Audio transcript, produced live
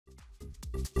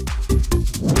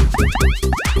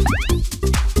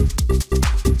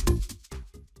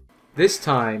This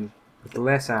time with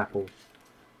less apple.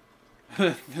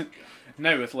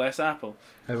 Now with less apple.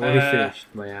 I've already finished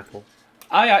my apple.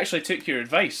 I actually took your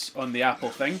advice on the apple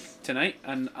thing tonight,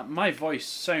 and my voice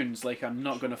sounds like I'm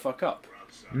not going to fuck up.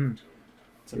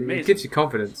 It's amazing. It gives you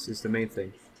confidence is the main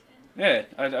thing. Yeah,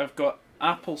 I've got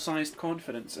apple-sized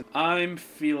confidence. I'm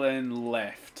feeling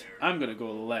left. I'm going to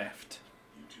go left.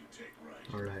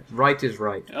 Alright. Right is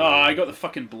right. Oh, I got the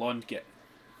fucking blonde git.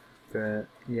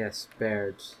 Yes,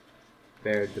 Baird.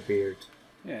 Baird the beard.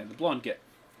 Yeah, the blonde git.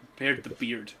 Baird the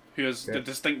beard, who has the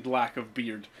distinct lack of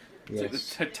beard. Yes.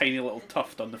 It's like the tiny little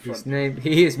tuft on the front. His name,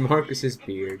 he is Marcus's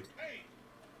beard.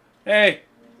 Hey!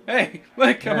 Hey!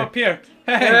 Look, I'm up here!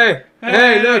 Hey!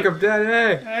 Hey, look, I'm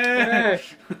dead! Hey!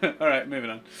 Hey! Alright,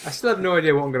 moving on. I still have no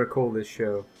idea what I'm going to call this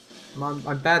show.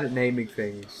 I'm bad at naming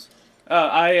things.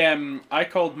 I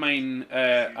called mine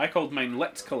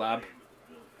Let's Collab.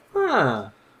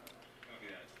 Ah.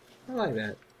 I like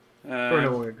that.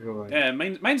 Yeah,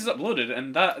 mine's uploaded,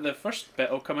 and the first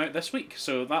bit will come out this week,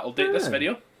 so that'll date this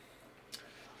video.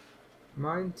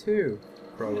 Mine too,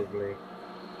 probably.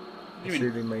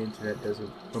 Assuming my internet doesn't,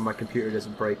 or my computer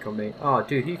doesn't break on me. Oh,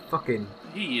 dude, he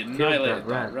annihilated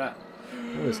that rat.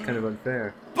 That was kind of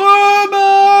unfair.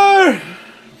 Boomer!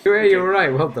 Yeah, you're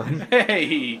right. Well done.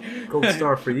 Hey! Gold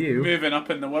star for you. Moving up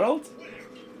in the world.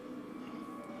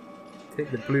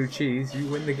 Take the blue cheese. You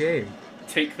win the game.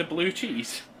 Take the blue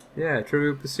cheese. Yeah,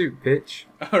 Trivial Pursuit, bitch.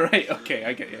 All right, okay,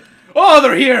 I get you. Oh,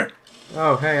 they're here!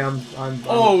 Oh, hey, I'm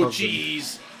oh,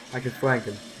 jeez. I can flank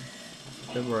him.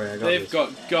 Don't worry, I got They've this.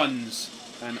 got guns,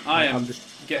 and I'm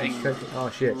just getting. Oh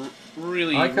shit!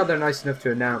 Really. I like how they're nice enough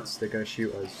to announce they're going to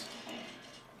shoot us.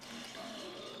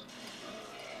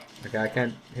 Okay, I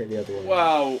can't hit the other one.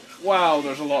 Wow, wow!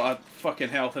 There's a lot of fucking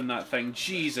health in that thing.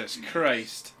 Jesus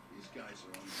Christ!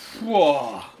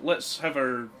 Whoa! Let's have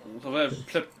our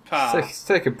Let's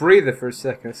take a breather for a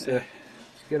second. Let's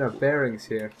get our bearings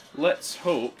here. Let's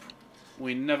hope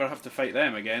we never have to fight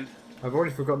them again. I've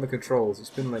already forgotten the controls. It's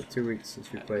been like 2 weeks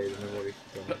since we played, and I've already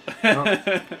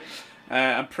forgotten.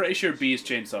 I'm pretty sure B is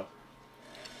chainsaw.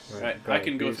 Right, I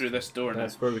can go B's through this door now.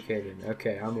 That's where we came in.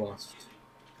 Okay, I'm lost.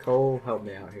 Cole, help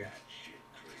me out here.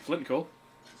 Flint Cole?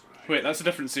 Wait, that's a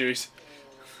different series.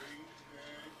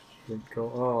 Flint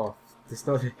Cole. Oh, let's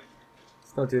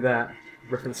not do that.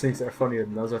 Reference things that are funnier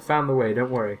than those. I found the way. Don't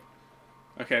worry.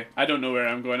 Okay, I don't know where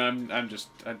I'm going.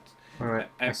 Alright,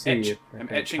 I see you. I'm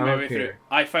etching my way through.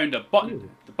 I found a button. Ooh.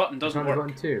 The button doesn't work. A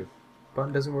button too.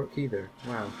 Button doesn't work either.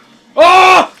 Wow.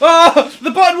 Oh! Oh!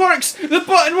 The button works! The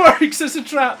button works! It's a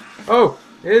trap! Oh!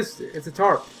 It is! It's a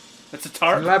tarp. It's a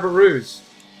tarp? It's an elaborate ruse.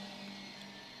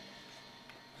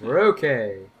 We're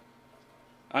okay.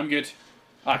 I'm good.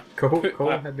 Cole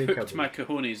I had me put covered. my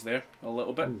cojones there a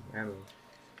little bit. Ooh, ammo.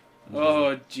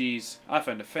 Oh, jeez. I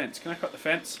found a fence. Can I cut the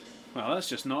fence? Well, that's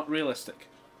just not realistic.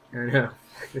 I know.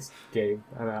 This game.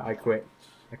 I quit.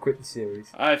 I quit the series.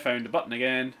 I found a button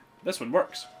again. This one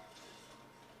works.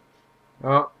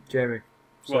 Oh, Jamie.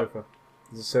 Sofa. What?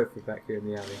 There's a sofa back here in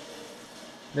the alley.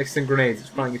 Next thing grenades. It's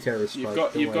flying a terrorist You've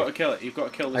strike. got to kill it. You've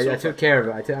got to kill the sofa. I took care of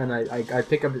it. I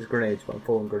pick up its grenades, but I'm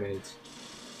full on grenades.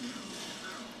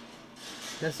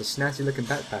 That's a snazzy looking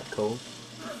backpack, Cole.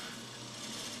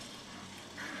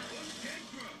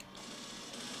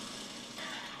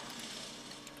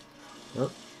 Oh.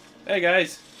 Hey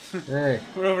guys. Hey.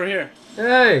 We're over here.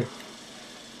 Hey!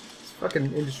 This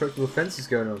fucking indestructible fence is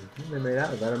going on. What are they made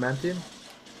out of? Adamantium?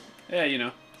 Yeah, you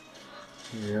know.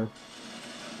 You know.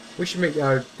 We should make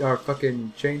our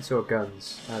fucking chainsaw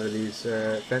guns out of these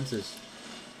fences.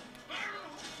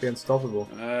 Be unstoppable.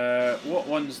 What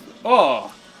one's...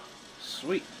 Oh!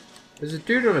 Sweet. There's a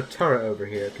dude on a turret over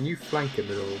here. Can you flank him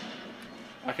at all?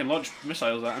 I can launch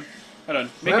missiles at him. Hold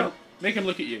on. Make him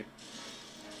look at you.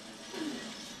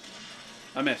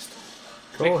 I missed.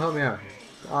 Cole, help me out here.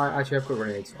 Actually, I've got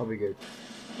grenades. I'll be good.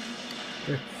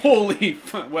 Holy...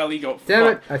 Well, he got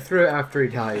Damn fucked. it! I threw it after he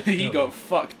died. He got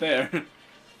fucked there.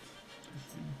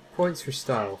 Points for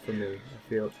style for me, I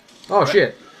feel. Oh,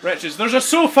 shit! Wretches, there's a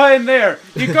sofa in there!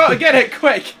 You gotta get it,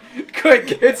 quick!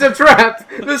 Quick! It's a trap!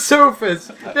 The sofas!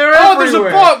 They're Oh, everywhere! there's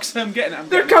a box! I'm getting it.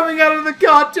 They're coming out of the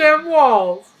goddamn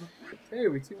walls! Hey,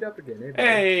 we teamed up again.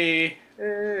 Hey!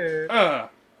 Hey! I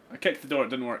kicked the door, it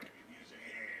didn't work.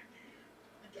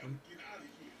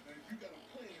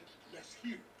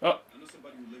 Oh,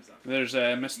 there's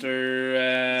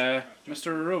Mr.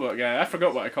 Robot Guy. I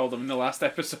forgot what I called him in the last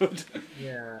episode.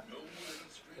 Yeah.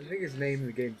 I think his name in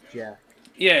the game's Jack.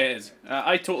 Yeah, it is.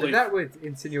 I totally... But that would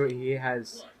insinuate he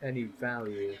has any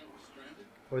value.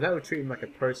 Or that would treat him like a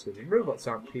person. And robots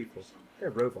aren't people. They're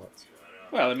robots.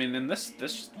 Well, I mean, in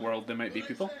this world, there might be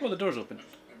people. Oh, the door's open.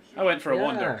 I went for a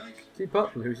wander. Keep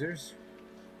up, losers.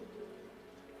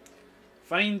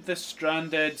 Find the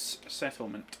stranded's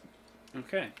settlement.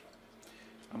 Okay.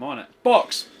 I'm on it.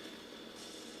 Box!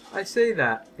 I say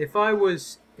that. If I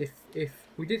was... If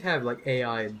we did have, like,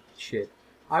 AI and shit,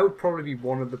 I would probably be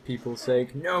one of the people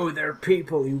saying, no, they're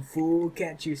people, you fool,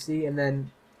 can't you see? And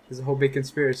then there's a whole big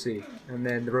conspiracy. And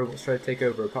then the robots try to take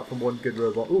over, apart from one good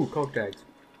robot. Ooh, cog tags.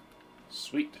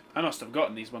 Sweet. I must have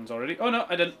gotten these ones already. Oh, no,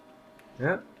 I didn't.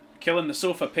 Yeah. Killing the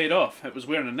sofa paid off. It was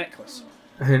wearing a necklace.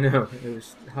 I know. It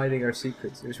was hiding our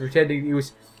secrets. It was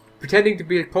pretending to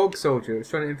be a cog soldier. It was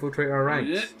trying to infiltrate our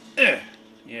ranks. Yeah.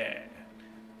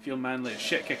 Feel manly as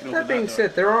shit kicking over that being door.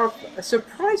 said, there are a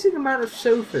surprising amount of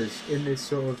sofas in this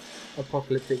sort of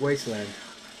apocalyptic wasteland.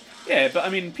 Yeah, but I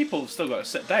mean, people have still got to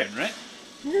sit down, right?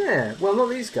 Yeah. Well, not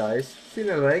these guys. See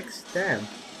their legs? Damn.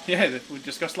 Yeah, we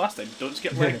discussed last time. Don't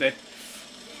skip leg day.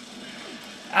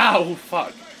 Ow,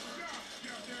 fuck.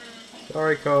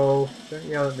 Sorry, Cole. Don't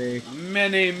yell at me.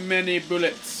 Many, many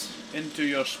bullets into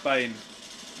your spine.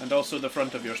 And also the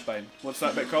front of your spine. What's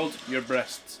that bit called? Your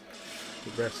breasts.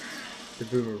 The breasts. The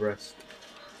boomer breast.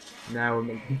 Now I'm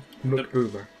a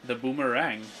McBoomer. The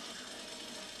boomerang.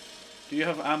 Do you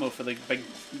have ammo for the big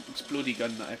explodey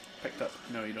gun that I picked up?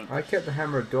 No, you don't. I kept the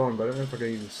hammer of dawn, but I don't know if I can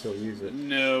even still use it.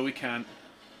 No, we can't.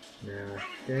 Yeah.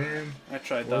 Damn. I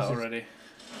tried that already.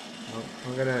 Oh,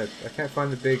 I can't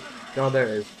find the big... Oh, there it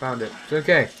is. Found it. It's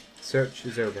okay. Search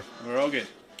is over. We're all good.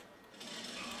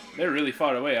 They're really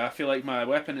far away. I feel like my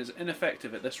weapon is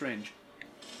ineffective at this range.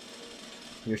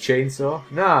 Your chainsaw?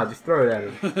 Nah, just throw it at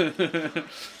him.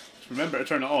 Just remember to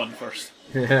turn it on first.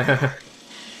 Yeah.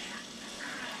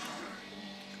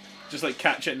 Just like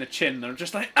catch it in the chin. They're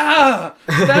just like, ah!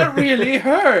 That really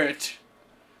hurt!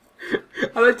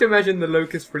 I like to imagine the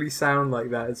locusts really sound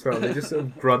like that as well. They just sort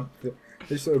of grunt. They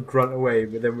just sort of grunt away,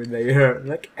 but then when they hurt,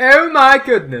 like, oh my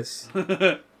goodness!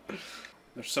 There's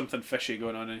something fishy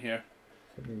going on in here.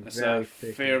 It's a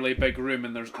fairly big room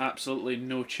and there's absolutely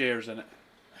no chairs in it.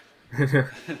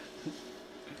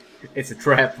 It's a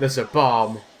trap. There's a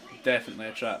bomb. Definitely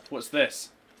a trap. What's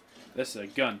this? This is a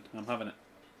gun. I'm having it.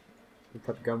 What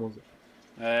type of gun was it?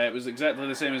 It was exactly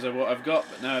the same as what I've got,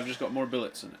 but now I've just got more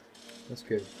bullets in it. That's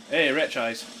good. Hey, Rich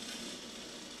Eyes.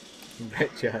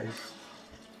 Rich Eyes.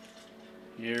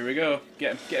 Here we go.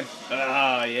 Get him, get him.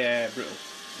 Ah, yeah, brutal.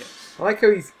 Yes. I like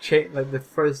how he's like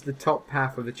the top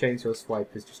half of the chainsaw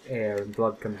swipe is just air and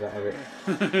blood comes out of it.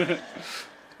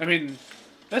 I mean,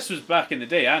 this was back in the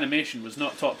day. Animation was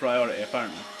not top priority,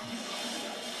 apparently.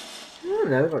 I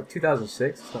don't know, like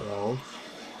 2006. It's not that old.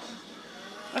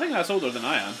 I think that's older than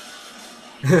I am.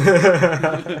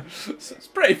 It's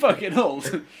pretty fucking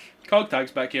old. Cog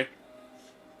tags back here.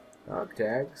 Cog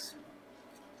tags.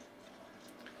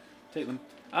 Take them.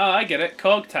 Ah, I get it.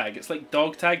 Cog tag. It's like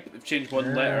dog tag, but they've changed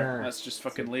one letter. That's just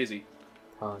fucking lazy.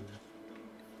 Pun.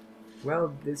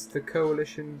 Well, it's the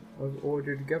coalition of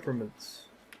ordered governments.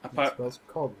 It spells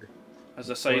cog. As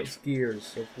a side. It's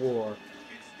gears of war.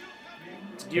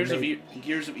 It's gears of ears.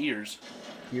 Gears of ears.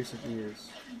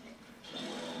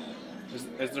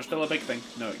 Is there still a big thing?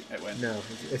 No, it went. No,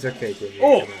 it's okay, Jamie.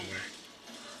 Oh!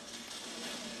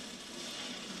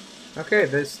 Okay,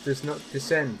 there's not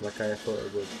descend like I thought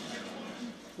it would.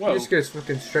 Whoa. It just goes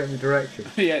fucking straight in the direction.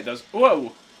 Yeah, it does.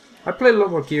 Whoa! I played a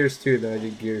lot more Gears 2 than I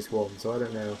did Gears 1, so I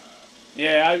don't know.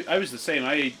 Yeah, I was the same.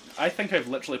 I think I've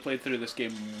literally played through this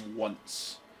game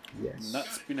once. Yes. And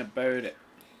that's been about it.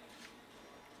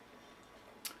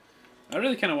 I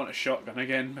really kind of want a shotgun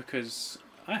again because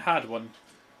I had one.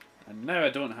 And now I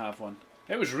don't have one.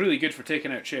 It was really good for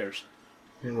taking out chairs.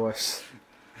 It was.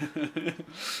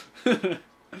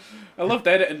 I loved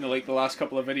editing the last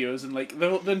couple of videos, and like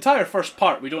the entire first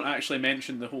part we don't actually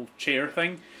mention the whole chair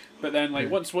thing, but then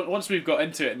like once we've got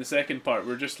into it in the second part,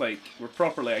 we're just like we're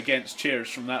properly against chairs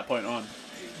from that point on.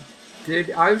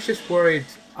 Dude, I was just worried.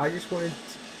 I just wanted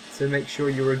to make sure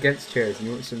you were against chairs and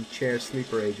you want some chair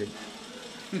sleeper agent.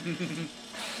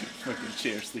 Fucking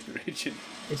chair sleeper agent.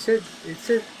 It said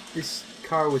this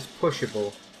car was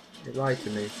pushable. It lied to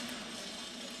me.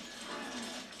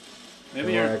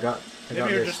 Maybe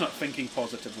you're just not thinking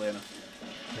positively enough.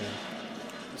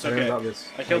 Yeah. It's okay.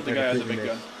 I killed the guy on the big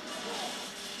gun.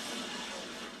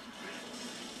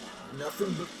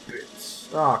 Nothing but bits.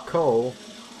 Ah, Cole.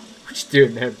 What you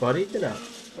doing there, buddy? Get up.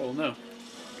 Oh no.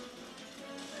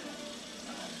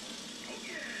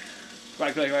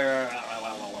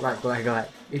 Glack.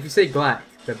 If you say glack,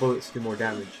 the bullets do more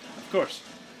damage. Of course.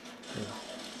 Yeah.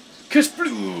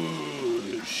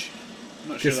 Kasploosh! I'm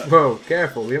not sure that... Whoa,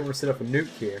 careful. We don't want to set up a nuke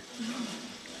here.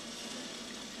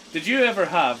 Did you ever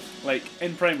have, like,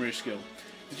 in primary school,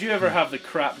 did you ever have the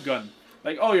crap gun?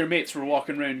 Like, all your mates were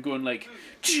walking around going like,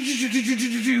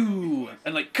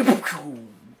 and like,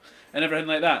 and everything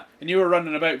like that. And you were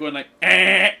running about going like,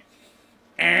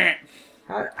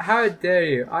 How dare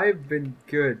you? I've been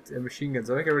good at machine guns.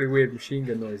 I make a really weird machine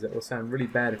gun noise that will sound really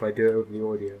bad if I do it over the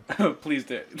audio. Oh, please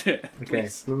do it. Okay,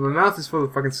 Please. my mouth is full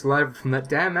of fucking saliva from that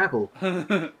damn apple.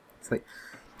 It's like...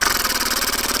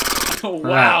 Oh,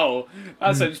 wow.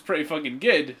 That sounds pretty fucking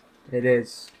good. It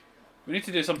is. We need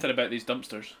to do something about these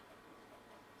dumpsters.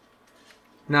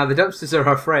 Now, the dumpsters are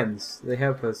our friends. They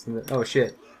help us. Oh,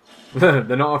 shit. They're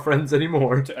not our friends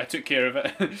anymore. I took care of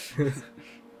it.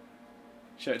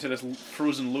 Shout out to this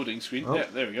frozen loading screen. Oh. Yeah,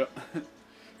 there we go.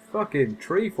 Fucking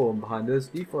tree form behind us.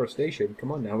 Deforestation.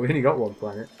 Come on now, we only got one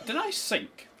planet. Did I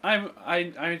sink? I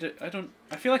don't...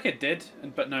 I feel like I did,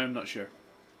 but now I'm not sure.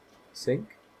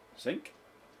 Sink? Sink?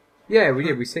 Yeah, we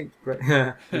did. We synced right,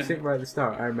 we synced right at the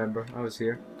start. I remember. I was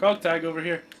here. Cog tag over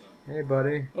here. Hey,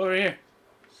 buddy. Over here.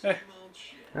 Hey.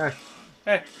 Hey.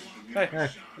 Hey. Hey. Hey.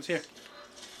 It's here.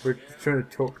 We're trying to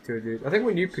talk to a dude. I think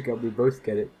when you pick up, we both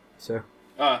get it. So.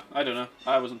 I don't know.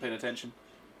 I wasn't paying attention.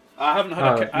 I haven't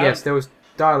had a... Yes, there was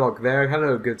dialogue there.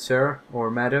 Hello, good sir.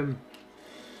 Or madam.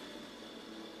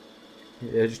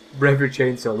 Yeah, just rev your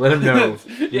chainsaw. Let him know.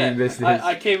 Yeah, this.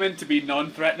 I came in to be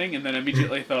non-threatening and then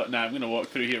immediately thought, nah, I'm going to walk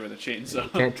through here with a chainsaw. You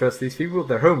can't trust these people.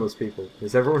 They're homeless people.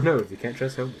 As everyone knows, you can't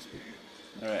trust homeless people.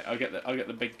 Alright, I'll get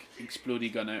the big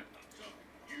explodey gun out.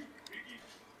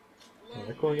 Yeah,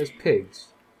 they're calling us pigs.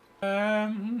 No.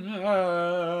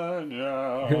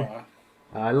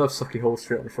 I love Sucky Hole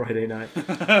Street on a Friday night.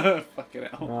 Fucking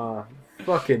hell.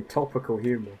 Fucking topical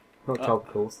humour. Not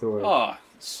topical, it's the word. Oh,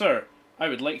 sir, I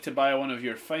would like to buy one of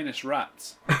your finest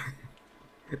rats.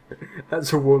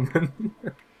 That's a woman.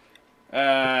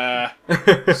 Sir,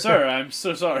 I'm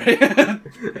so sorry.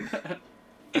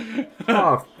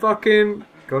 Oh, fucking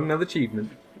got another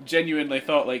achievement. Genuinely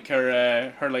thought like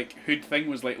her like hood thing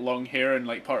was like long hair and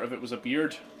like part of it was a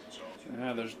beard.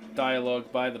 There's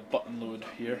dialogue by the button load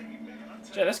here.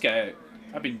 Check this guy out.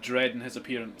 I've been dreading his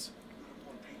appearance.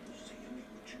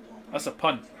 That's a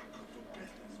pun.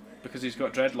 Because he's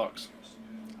got dreadlocks.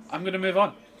 I'm gonna move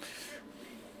on.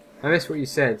 I missed what you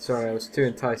said. Sorry, I was too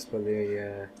enticed by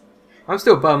the. I'm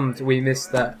still bummed we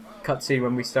missed that cutscene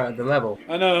when we started the level.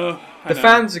 I know. The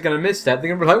fans are gonna miss that.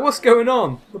 They're gonna be like, "What's going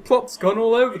on? The plot's gone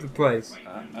all over the place."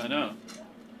 I know.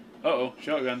 Uh-oh,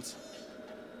 shotguns.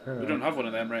 We don't have one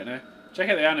of them right now. Check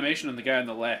out the animation on the guy on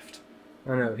the left.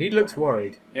 I know. He looks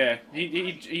worried. Yeah,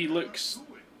 he looks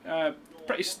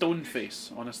pretty stone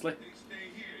face, honestly.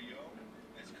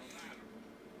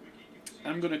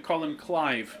 I'm gonna call him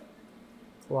Clive.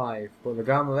 Clive. Well, the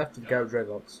guy on the left is the guy with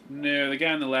dreadlocks. No, the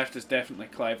guy on the left is definitely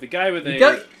Clive. The guy with the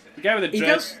guy with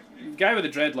the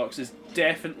dreadlocks is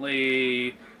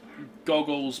definitely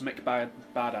Goggles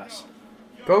McBadass.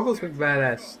 Goggles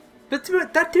McBadass. But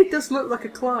that dude does look like a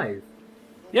Clive.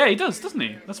 Yeah, he does, doesn't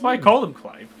he? That's why I call him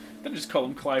Clive. I didn't just call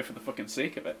him Clive for the fucking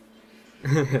sake of it.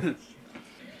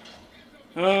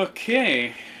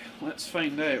 Okay, let's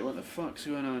find out what the fuck's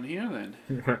going on here then.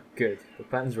 Good. The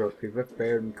plans work. We've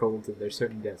prepared and cold to their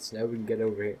certain deaths. Now we can get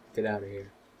over here. Get out of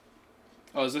here.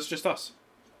 Oh, is this just us?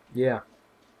 Yeah.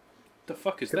 The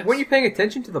fuck is this? Weren't you paying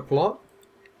attention to the plot?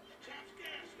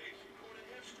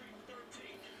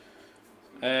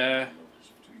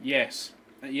 Yes.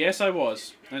 Yes, I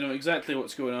was. I know exactly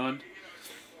what's going on.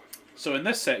 So in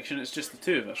this section, it's just the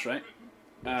two of us, right?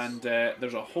 And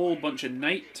there's a whole bunch of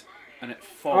night, and it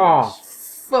falls.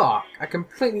 Oh, fuck! I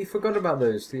completely forgot about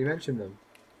those till you mentioned them.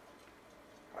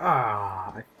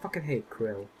 Ah, I fucking hate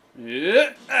Krill.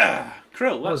 Yeah.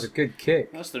 Krill, That was a good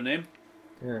kick. that's their name.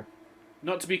 Yeah.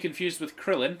 Not to be confused with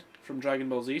Krillin from Dragon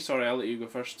Ball Z. Sorry, I'll let you go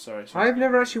first. Sorry. I've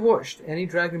never actually watched any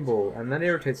Dragon Ball, and that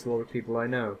irritates a lot of people I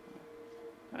know.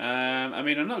 I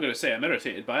mean, I'm not going to say I'm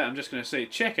irritated by it. I'm just going to say,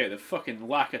 check out the fucking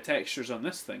lack of textures on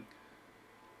this thing.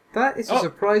 That is a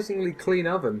surprisingly clean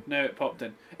oven. Now it popped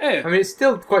in. Hey. I mean, it's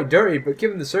still quite dirty, but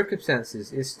given the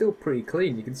circumstances, it's still pretty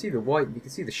clean. You can see the white, you can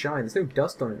see the shine. There's no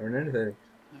dust on it or anything.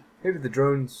 Maybe the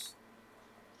drones...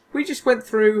 We just went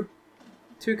through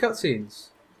 2 cutscenes.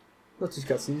 Not just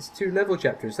cutscenes, 2 level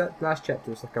chapters. That last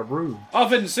chapter was like a room.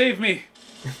 Oven, save me!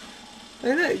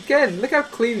 And again, look how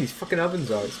clean these fucking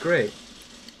ovens are. It's great.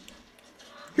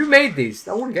 Who made these?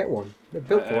 I want to get one. They're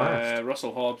built to last.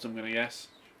 Russell Hobbs, I'm going to guess.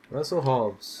 Russell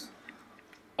Hobbs.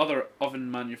 Other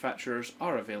oven manufacturers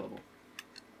are available.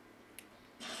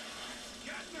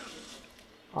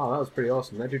 Oh, that was pretty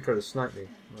awesome. That dude tried to snipe me.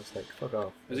 I was like, fuck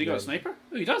off. Has he got a sniper?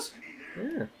 Oh, he does.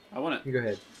 Yeah. I want it. You go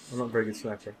ahead. I'm not a very good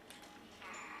sniper.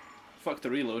 Fuck the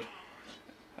reload.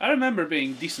 I remember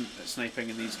being decent at sniping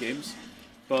in these games,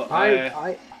 but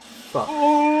fuck.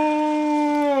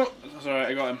 Oh, sorry,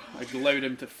 I got him. I allowed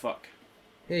him to fuck.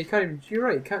 Yeah, you can't even. You're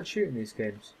right. You can't shoot in these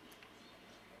games.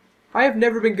 I have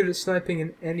never been good at sniping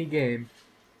in any game.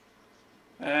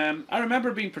 I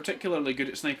remember being particularly good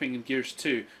at sniping in Gears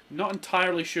 2. Not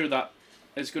entirely sure that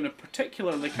is going to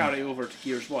particularly carry over to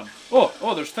Gears 1.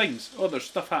 Oh, there's things. Oh, there's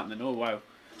stuff happening. Oh, wow.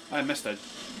 I missed it.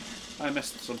 I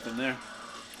missed something there.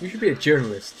 You should be a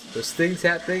journalist. There's things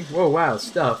happening. Whoa, wow,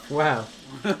 stuff. Wow.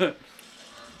 I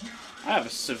have a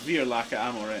severe lack of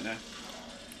ammo right now.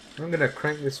 I'm going to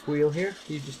crank this wheel here.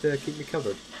 You just keep me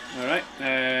covered. Alright.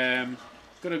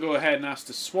 Going to go ahead and ask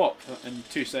to swap in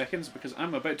 2 seconds because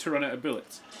I'm about to run out of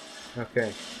bullets.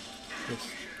 Okay. Just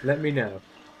let me know.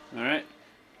 Alright.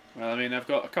 Well, I mean, I've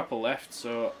got a couple left,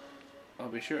 so I'll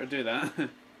be sure to do that.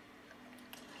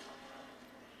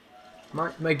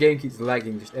 My game keeps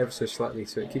lagging just ever so slightly,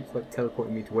 so it keeps like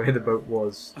teleporting me to where the boat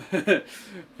was. the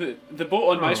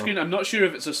boat on my screen, I'm not sure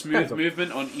if it's a smooth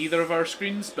movement on either of our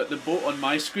screens, but the boat on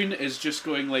my screen is just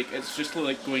going like, it's just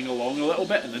like going along a little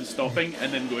bit and then stopping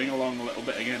and then going along a little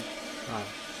bit again. Wow.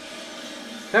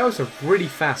 That was a really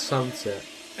fast sunset.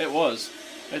 It was.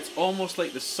 It's almost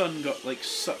like the sun got like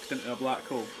sucked into a black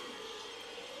hole.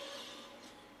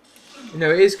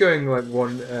 No, it is going like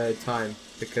one time,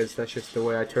 because that's just the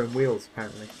way I turn wheels,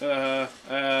 apparently. You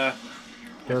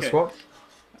wanna swap?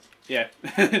 Yeah.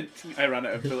 I ran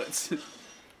out of bullets. It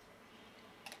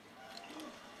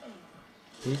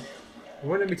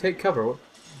won't let me take cover, what?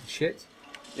 Shit.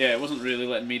 Yeah, it wasn't really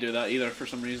letting me do that either for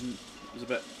some reason. It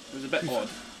was a bit odd.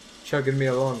 Chugging me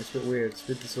along, it's a bit weird, it's a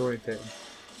bit disorientating.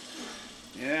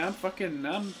 Yeah,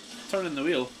 I'm turning the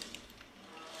wheel.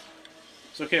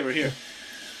 It's okay, we're here.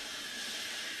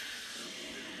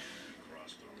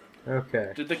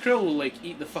 Okay. Did the krill, like,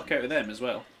 eat the fuck out of them as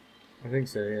well? I think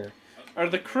so, yeah. Are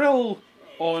the krill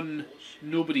on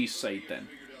nobody's side then?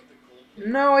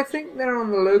 No, I think they're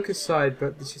on the locust side,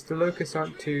 but it's just the locusts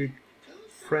aren't too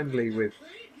friendly with...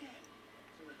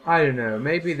 I don't know,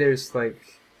 maybe there's,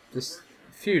 like, just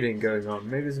feuding going on.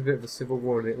 Maybe there's a bit of a civil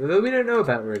war there. Although we don't know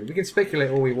about it really. We can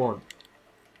speculate all we want.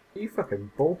 You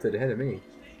fucking bolted ahead of me.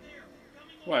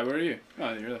 Why, where are you?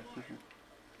 Oh, you're there. Okay.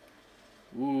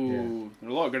 Ooh, yeah. There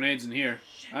are a lot of grenades in here.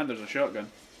 And there's a shotgun.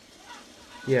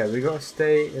 Yeah, we gotta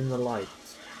stay in the light.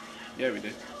 Yeah, we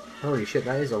do. Holy shit,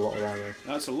 that is a lot of ammo.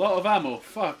 That's a lot of ammo.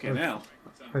 Fucking hell.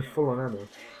 I'm full on ammo.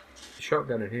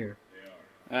 Shotgun in here.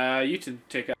 You can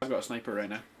take it. I've got a sniper right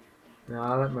now. No,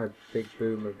 I like my big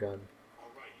boomer gun.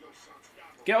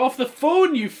 Get off the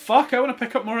phone, you fuck! I want to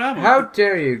pick up more ammo. How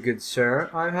dare you, good sir?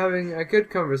 I'm having a good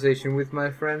conversation with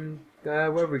my friend,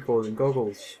 what do we call him?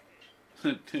 Goggles.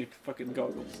 Fucking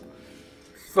goggles.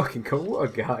 Fucking cool, what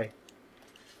a guy.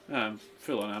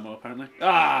 Full on ammo apparently.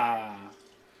 Ah!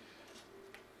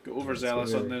 Got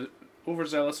overzealous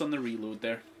on the reload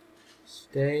there.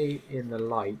 Stay in the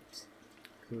light.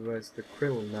 Otherwise the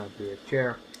krill will now be a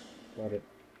chair. Got it.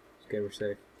 Okay, we're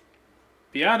safe.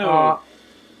 Piano!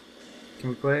 Can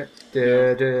we play it?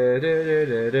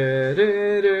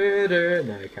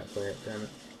 No, I can't play it, damn it.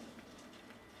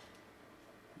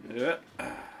 Yeah.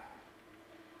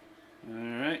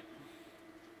 Alright.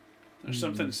 There's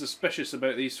something suspicious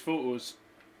about these photos.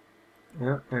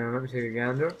 Yeah, hang on, let me take a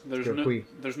gander.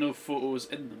 There's no photos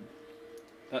in them.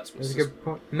 That's what's a good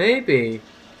point. Maybe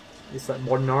it's like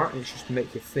modern art and it's just to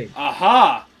make you think.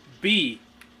 Aha! B.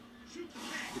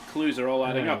 The clues are all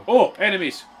adding up. Oh,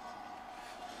 enemies!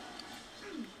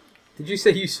 Did you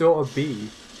say you saw a bee?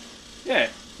 Yeah.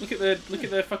 Look at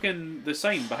the fucking the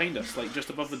sign behind us, like just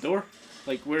above the door.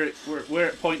 Like where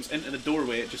it points into the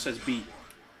doorway, it just says B.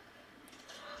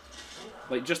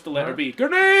 Like just the letter B.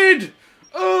 Grenade!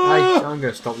 Oh! I'm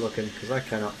gonna stop looking because I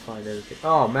cannot find anything.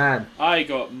 Oh man! I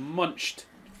got munched.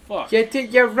 Fuck.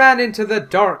 You ran into the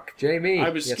dark, Jamie. I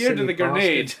was scared of the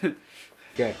grenade.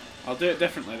 Okay. I'll do it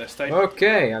differently this time.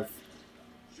 Okay.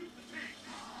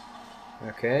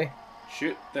 Okay.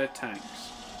 Shoot the tanks.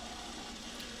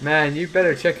 Man, you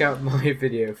better check out my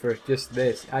video for just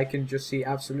this. I can just see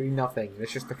absolutely nothing.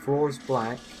 There's just the floor's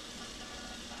black.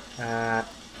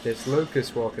 There's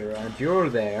locusts walking around. You're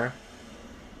there.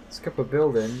 There's a couple of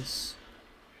buildings.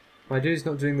 My dude's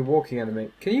not doing the walking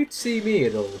animate. Can you see me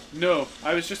at all? No,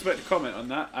 I was just about to comment on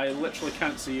that. I literally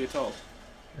can't see you at all.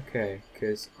 Okay,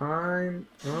 because I'm...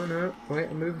 Oh no, wait,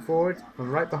 I'm moving forward. I'm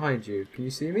right behind you. Can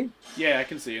you see me? Yeah, I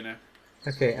can see you now.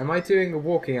 Okay, am I doing the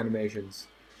walking animations?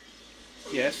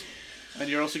 Yes, and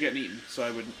you're also getting eaten, so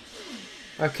I wouldn't.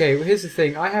 Okay, well here's the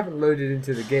thing. I haven't loaded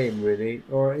into the game really,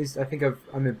 or I think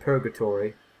I'm in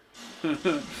purgatory.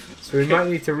 So we might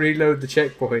need to reload the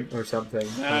checkpoint or something,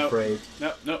 I'm afraid.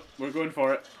 No, we're going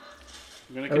for it.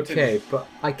 We're gonna continue. Okay, but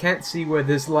I can't see where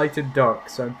there's light and dark,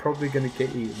 so I'm probably going to get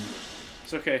eaten.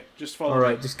 It's okay, just follow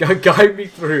Alright, me. just guide me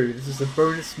through. This is a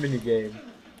bonus minigame.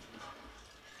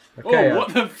 Okay, oh,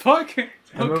 what the fuck?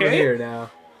 I'm over here now.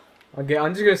 Okay,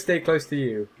 I'm just gonna stay close to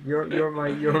you. You're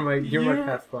my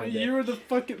pathfinder. You're the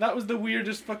fucking. That was the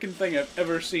weirdest fucking thing I've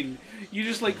ever seen. You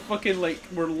just like fucking like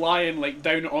were lying like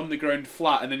down on the ground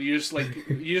flat, and then you just like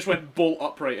you just went bolt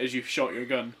upright as you shot your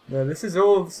gun. No, this is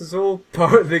all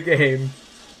part of the game.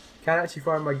 Can't actually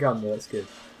fire my gun, but that's good.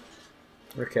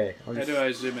 Okay. How do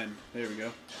I zoom in? There we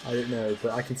go. I don't know,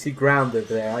 but I can see ground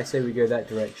over there. I say we go that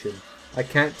direction. I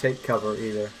can't take cover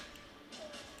either.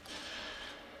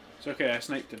 It's okay. I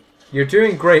sniped him. You're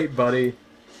doing great, buddy.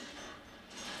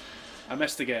 I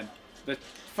missed again. The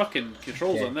fucking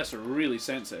controls on this are really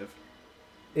sensitive.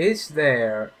 Is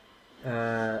there...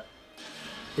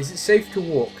 is it safe to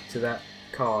walk to that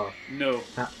car? No.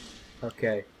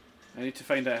 Okay. I need to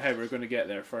find out how we're going to get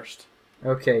there first.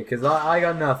 Okay, because I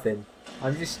got nothing.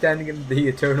 I'm just standing in the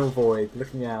eternal void,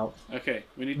 looking out. Okay,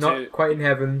 we need not to... Not quite in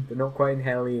heaven, but not quite in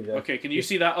hell either. Okay, can you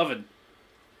see that oven?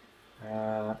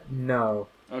 No.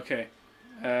 Okay.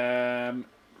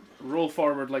 Roll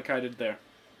forward like I did there.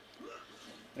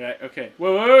 Right, okay.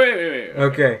 Wait.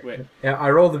 Okay. Wait. Yeah, I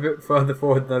rolled a bit further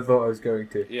forward than I thought I was going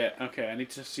to. Yeah, okay. I need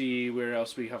to see where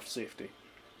else we have safety.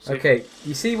 Okay,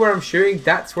 you see where I'm shooting?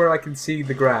 That's where I can see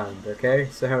the ground, okay?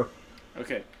 So...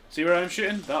 Okay. See where I'm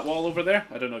shooting? That wall over there?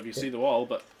 I don't know if you see the wall,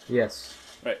 but... Yes.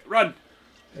 Right, run!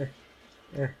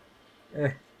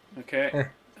 Okay.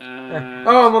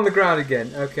 Oh, I'm on the ground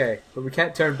again. Okay, but we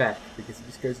can't turn back because it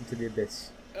just goes into the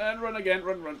abyss. And run again.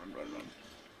 Run.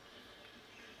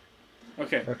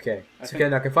 Okay. Okay. It's okay,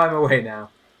 now I can find my way now.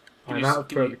 I'm out of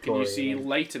purgatory. Can you see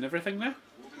light and everything now?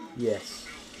 Yes.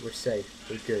 We're safe.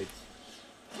 We're good.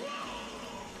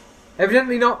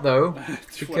 Evidently not, though.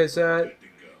 Because,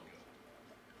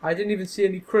 I didn't even see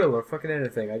any krill or fucking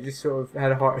anything. I just sort of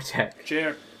had a heart attack.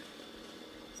 Chair.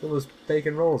 It's all those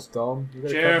bacon rolls, Dom. You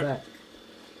gotta Chair. come back.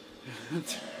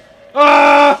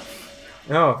 Ah!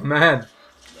 Oh, man.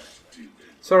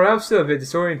 Sorry, I'm still a bit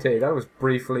disorientated. I was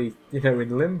briefly,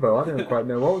 in limbo. I didn't quite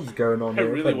know what was going on there. I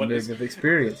really want of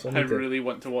experience. I really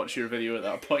want to watch your video at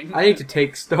that point. I need to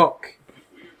take stock.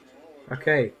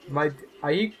 Okay,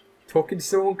 are you talking to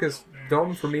someone? Because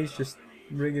Dom for me is just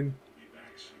ringing.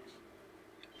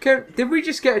 Did we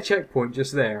just get a checkpoint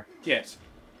just there? Yes.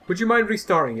 Would you mind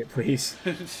restarting it, please?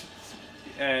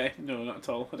 No, not at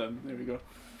all. Hold on. There we go.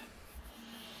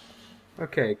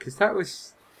 Okay, because that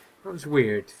was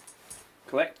weird.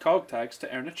 Collect cog tags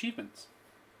to earn achievements.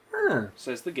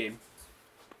 Says the game.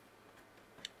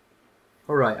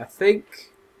 Alright, I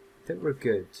think we're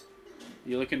good.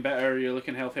 You're looking better, you're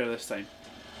looking healthier this time.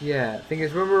 Yeah, the thing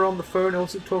is, when we're on the phone, I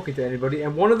wasn't talking to anybody,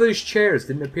 and one of those chairs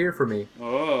didn't appear for me.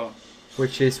 Oh.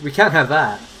 Which is, we can't have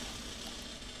that.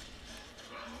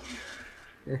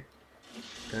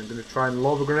 I'm going to try and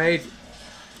lob a grenade.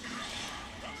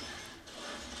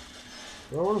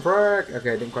 Rolling frag!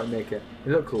 Okay, didn't quite make it.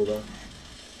 It looked cool though.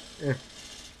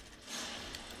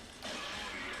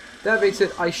 That being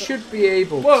said, I should be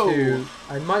able to...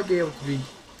 I might be able to be...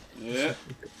 Yeah.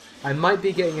 I might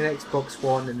be getting an Xbox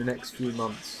One in the next few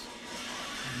months.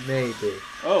 Maybe.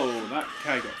 Oh, that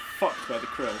guy got fucked by the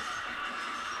krill.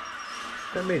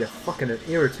 That made a fucking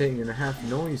irritating and a half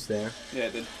noise there. Yeah,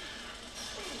 it did.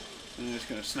 I'm just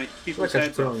gonna snipe It's people's like I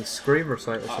heads should put off. on Screamer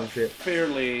site or some shit.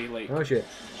 Fairly, like... Oh shit.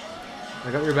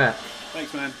 I got your back.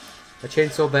 Thanks, man. I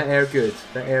chainsawed that air good.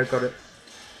 That air got it.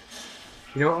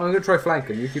 You know what? I'm gonna try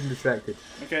flanking. You keep them distracted.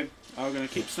 Okay, I'm gonna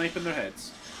keep sniping their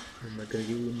heads. Am I gonna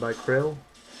get eaten by krill?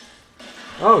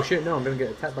 Oh shit, no, I'm gonna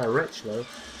get attacked by a wretch though.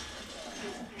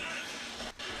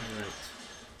 Right.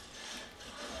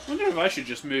 I wonder if I should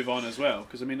just move on as well,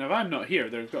 because I mean, if I'm not here,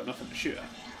 they've got nothing to shoot at.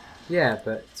 Yeah,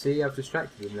 but see, I've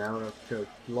distracted them now, and I've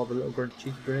lob a little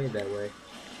cheeky grenade that way.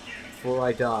 Before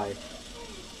I die.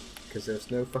 Because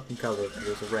there's no fucking cover,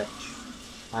 there's a wretch.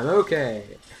 I'm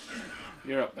okay.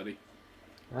 You're up, buddy.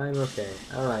 I'm okay.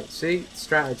 Alright, see?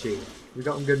 Strategy. We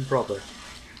got them good and proper.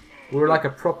 We were like a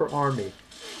proper army.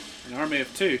 An army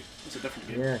of two. That's a different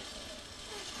game. Yeah.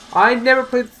 I never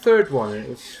played the third one, and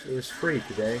it was free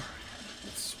today.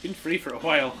 It's been free for a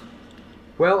while.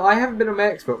 Well, I haven't been on my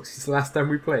Xbox since the last time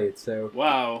we played, so...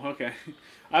 Wow, okay.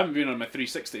 I haven't been on my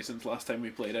 360 since last time we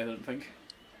played, I don't think.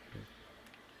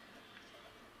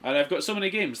 And I've got so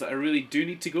many games that I really do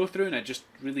need to go through, and I just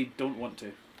really don't want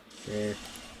to. Yeah.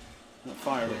 That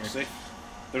fire looks safe.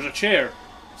 There's a chair.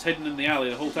 It's hidden in the alley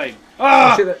the whole time.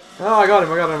 Ah! Oh, shit, oh, I got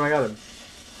him.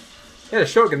 He had a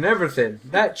shotgun and everything.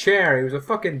 That chair, he was a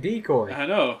fucking decoy. I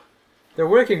know. They're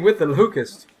working with the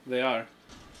locust. They are.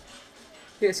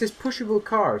 Yeah, it says pushable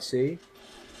car, see?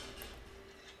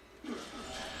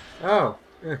 Oh.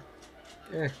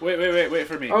 Wait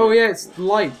for me. Oh yeah, it's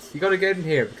light. You gotta get in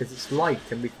here because it's light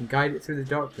and we can guide it through the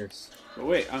darkness. But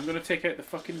wait, I'm gonna take out the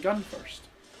fucking gun first.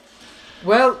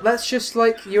 Well, that's just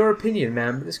like your opinion,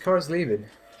 man, but this car's leaving.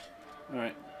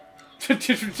 Alright.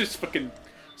 Just fucking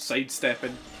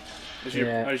sidestepping as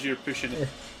you're pushing it.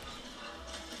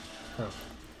 Oh.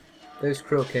 Those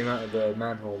krill came out of the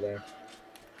manhole there.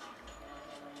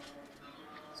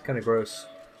 It's kind of gross.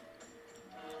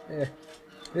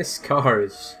 This car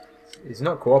is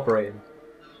not cooperating.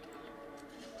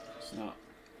 It's not.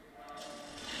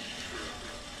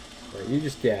 Right, you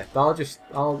just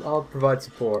I'll provide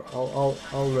support. I'll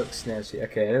look snazzy.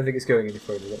 Okay, I don't think it's going any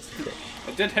further. That's the thing.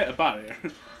 I did hit a barrier.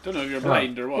 Don't know if you're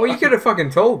blind or what. Well, you could have fucking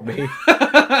told me.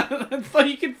 I thought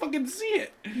you could fucking see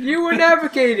it. You were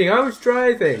navigating. I was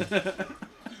driving.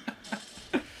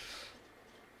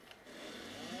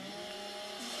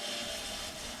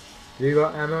 You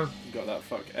got ammo? You got that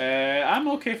fuck. I'm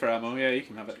okay for ammo. Yeah, you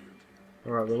can have it.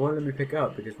 Alright, well, won't let me pick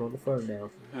up because we're on the phone now.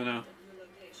 I know.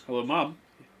 Hello, Mum.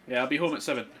 Yeah, I'll be home at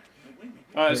 7.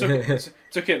 It's okay.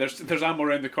 It's okay. There's ammo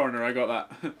around the corner. I got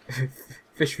that.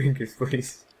 Fish fingers,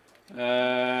 please.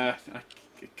 I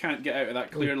can't get out of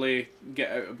that clearly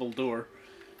get-outable door.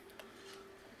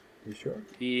 You sure?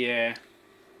 Yeah.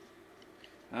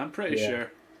 I'm pretty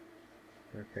sure.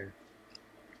 Okay.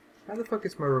 How the fuck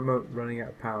is my remote running out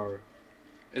of power?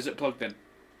 Is it plugged in? It's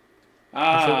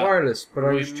wireless, but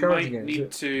I was charging it. We might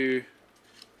need to...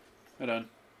 Hold on.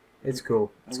 It's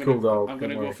cool. It's cool, dog. I'm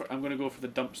gonna go for the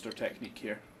dumpster technique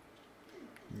here.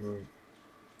 Right.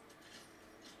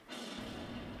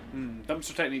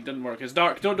 Dumpster technique didn't work. It's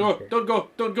dark. Don't go. Okay. Don't go.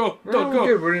 Don't go. No, Don't go.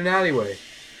 Good. We're in an alleyway.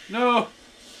 No.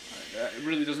 It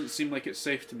really doesn't seem like it's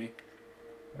safe to me.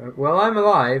 Well, I'm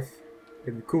alive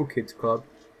in the cool kids club.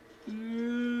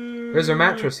 There's a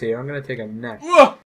mattress here. I'm gonna take a nap. Whoa!